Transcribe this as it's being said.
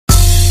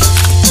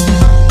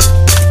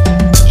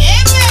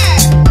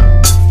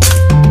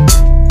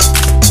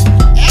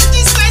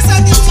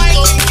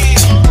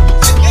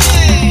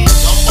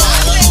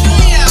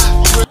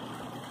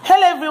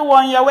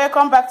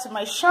welcome back to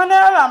my channel.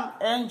 I'm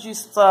NG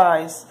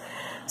Styles.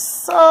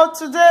 So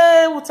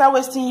today, without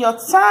wasting your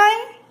time,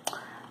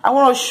 I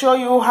want to show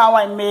you how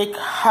I make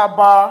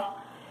herbal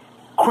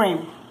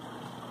cream.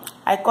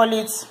 I call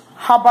it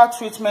herbal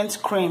treatment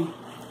cream.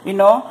 You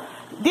know,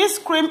 this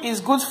cream is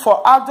good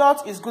for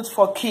adults, it's good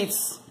for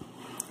kids.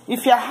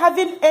 If you're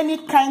having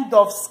any kind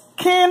of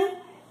skin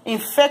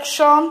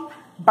infection,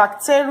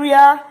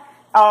 bacteria,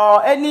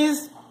 or any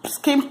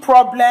skin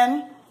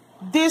problem,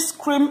 this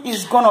cream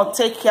is gonna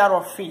take care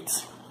of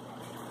it.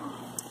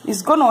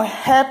 It's gonna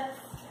help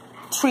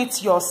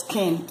treat your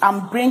skin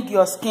and bring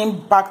your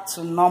skin back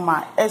to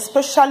normal,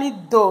 especially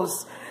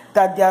those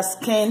that their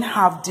skin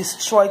have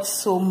destroyed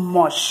so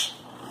much.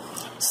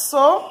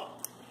 So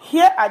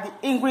here are the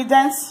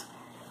ingredients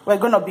we're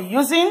gonna be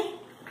using.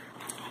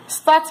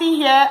 Starting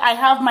here, I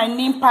have my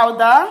neem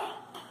powder.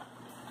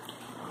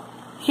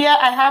 Here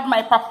I have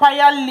my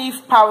papaya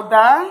leaf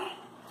powder.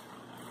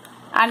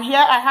 And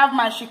here I have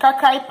my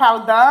shikakai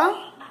powder.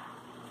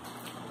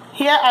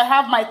 Here I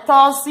have my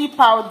tulsi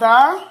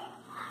powder.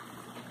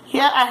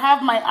 Here I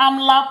have my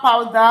amla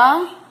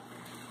powder.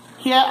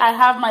 Here I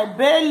have my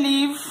bay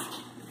leaf.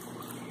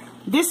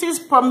 This is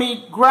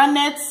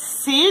pomegranate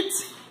seed.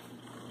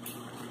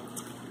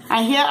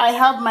 And here I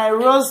have my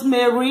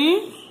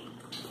rosemary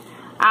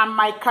and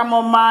my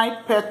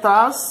chamomile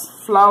petals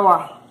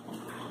flower.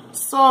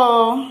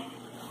 So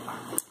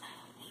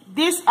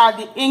these are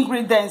the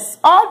ingredients.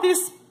 All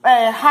these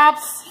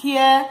herbs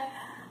here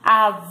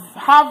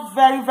have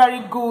very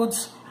good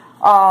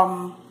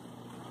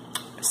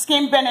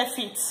skin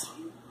benefits.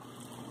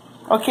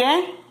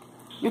 Okay,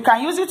 you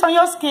can use it on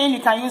your skin, you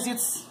can use it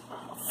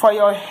for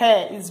your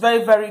hair. It's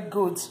very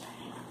good.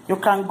 You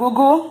can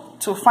Google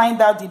to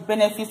find out the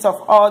benefits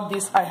of all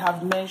this I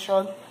have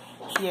mentioned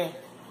here.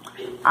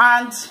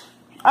 And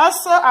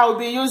also I will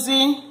be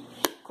using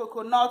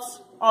coconut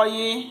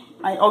oil,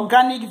 my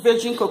organic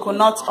virgin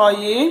coconut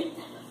oil.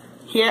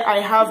 Here I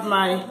have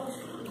my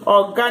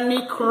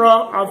organic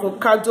raw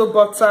avocado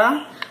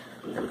butter.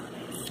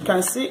 You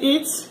can see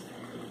it.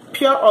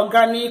 Pure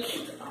organic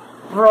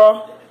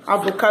raw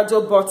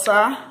avocado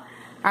butter.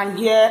 And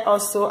here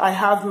also I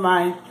have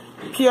my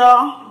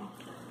pure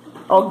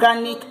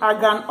organic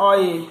argan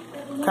oil.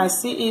 You can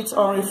see it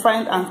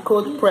unrefined and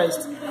cold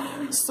pressed.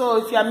 So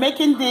if you are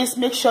making this,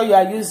 make sure you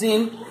are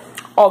using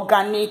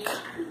organic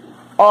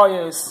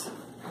oils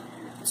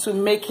to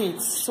make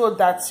it, so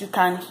that you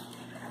can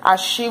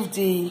achieve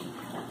the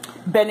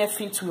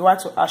benefits we want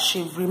to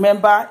achieve.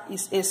 Remember,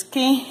 it's a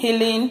skin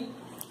healing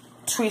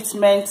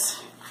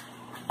treatment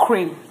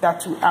cream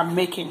that we are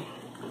making.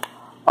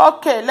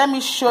 Okay, let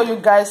me show you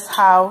guys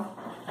how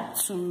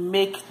to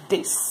make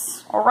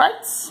this. All right.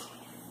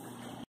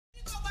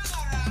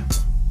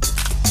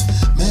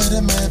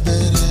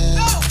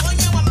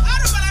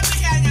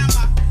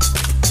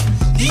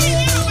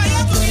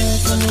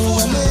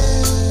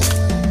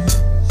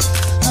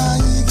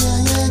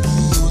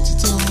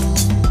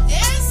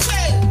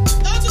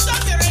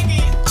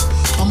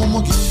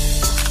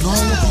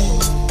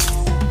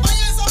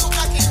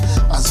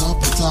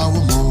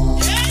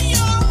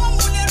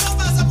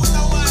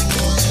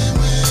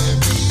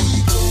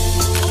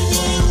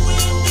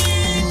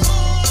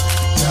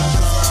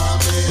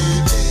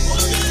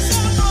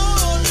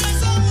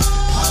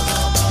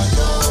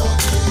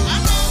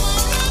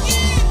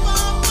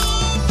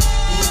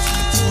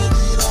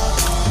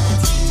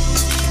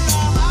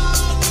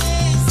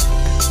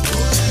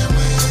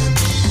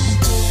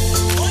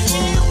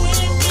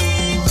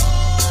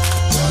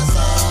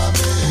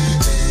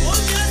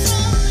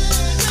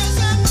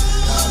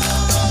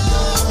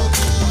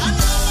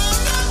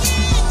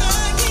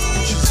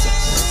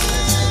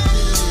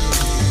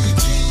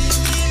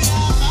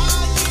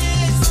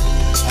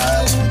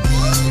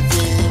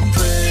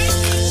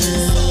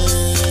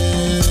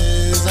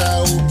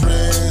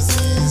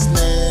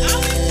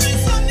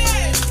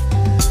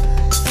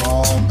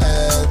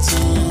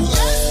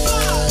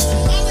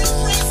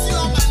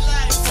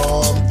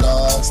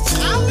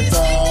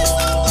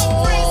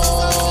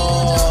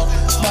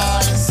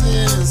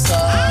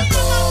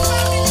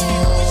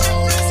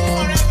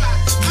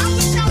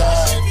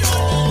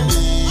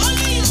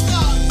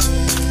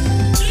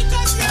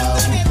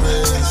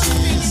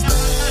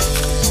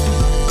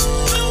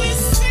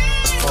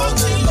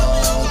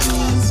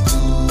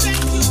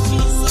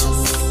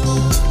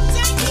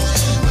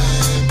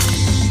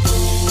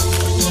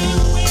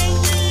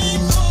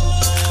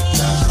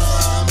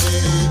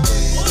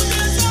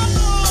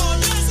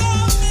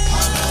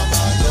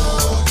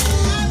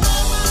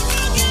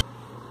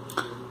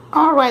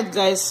 Alright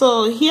guys,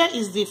 so here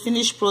is the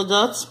finished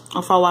product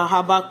of our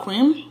herbal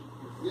cream.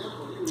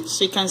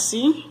 So you can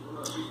see.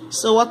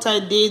 So what I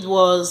did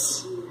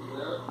was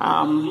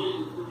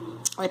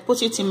I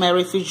put it in my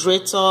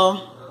refrigerator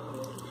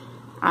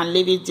and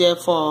leave it there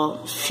for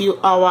a few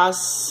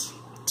hours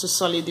to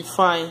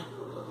solidify.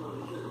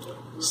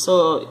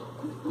 So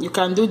you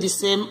can do the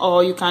same,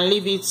 or you can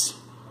leave it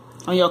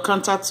on your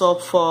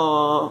countertop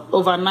for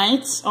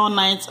overnight, all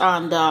night,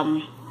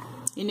 and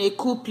in a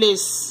cool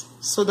place,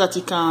 so that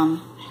you can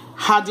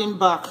harden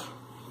back.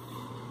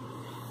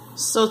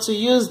 So to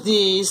use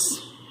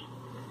this,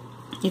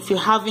 if you're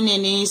having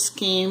any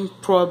skin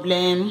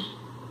problem,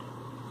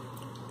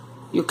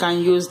 you can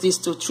use this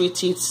to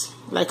treat it.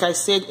 Like I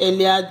said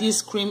earlier,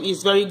 this cream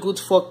is very good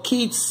for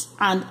kids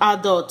and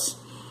adults.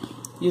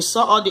 You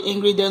saw all the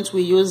ingredients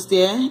we used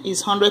there.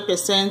 It's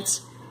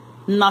 100%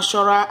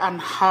 natural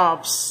and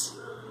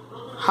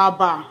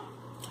herbal.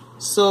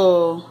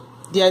 So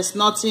there's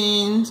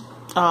nothing,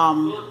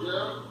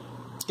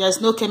 there's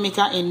no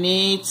chemical in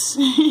it.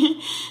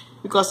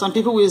 Because some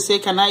people will say,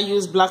 can I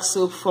use black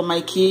soap for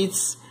my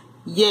kids?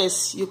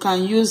 Yes, you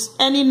can use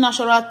any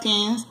natural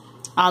things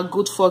are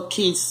good for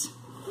kids.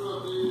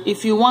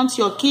 If you want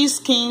your kids'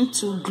 skin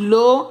to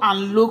glow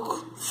and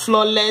look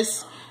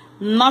flawless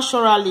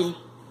naturally,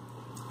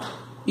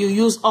 you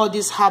use all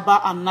these herbal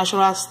and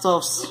natural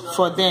stuffs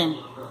for them.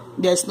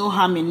 There's no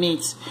harm in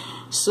it.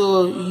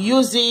 So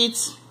use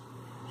it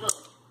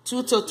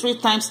 2 to 3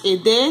 times a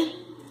day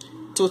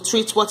to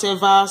treat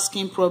whatever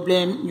skin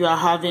problem you are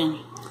having.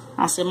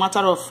 As a matter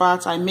of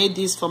fact, I made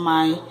this for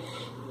my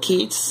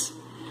kids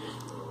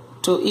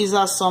to ease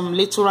out some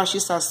little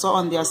rashes I saw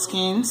on their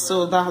skin.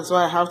 So that's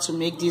why I have to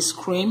make this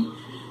cream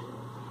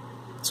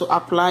to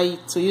apply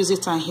it, to use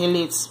it and heal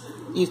it.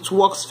 It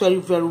works very,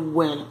 very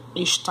well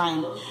each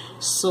time.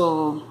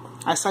 So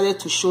I started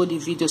to show the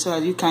video so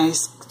that you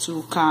guys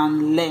too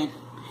can learn.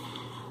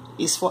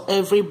 It's for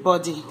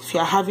everybody. If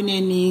you're having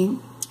any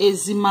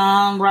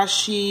eczema,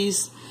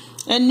 rashes,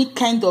 any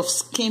kind of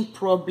skin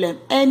problem,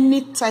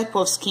 any type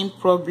of skin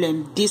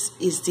problem, this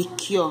is the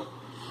cure.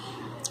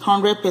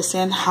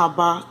 100%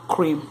 herbal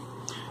cream.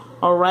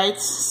 Alright,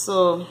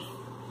 so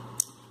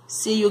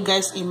see you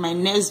guys in my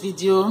next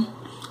video.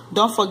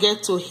 Don't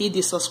forget to hit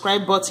the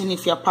subscribe button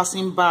if you're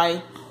passing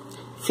by.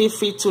 Feel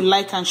free to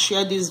like and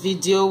share this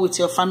video with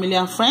your family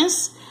and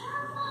friends.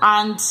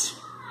 And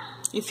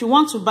if you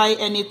want to buy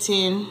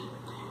anything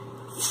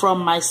from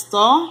my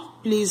store,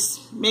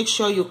 please make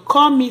sure you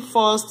call me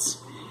first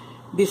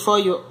before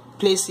you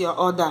place your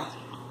order,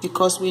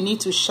 because we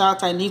need to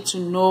shout. I need to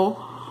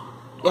know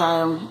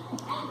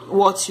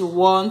what you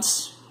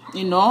want,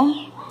 you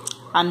know,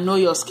 and know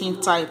your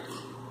skin type.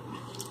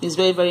 It's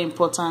very, very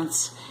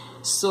important.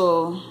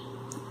 So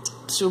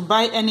to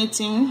buy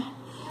anything,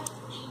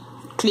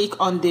 click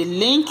on the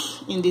link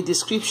in the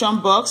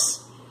description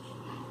box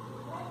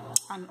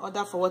and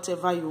order for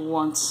whatever you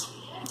want.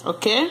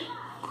 Okay,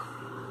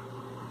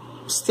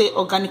 stay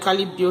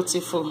organically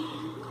beautiful.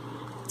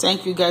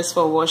 Thank you guys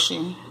for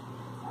watching.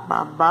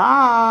 Bye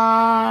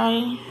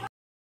bye.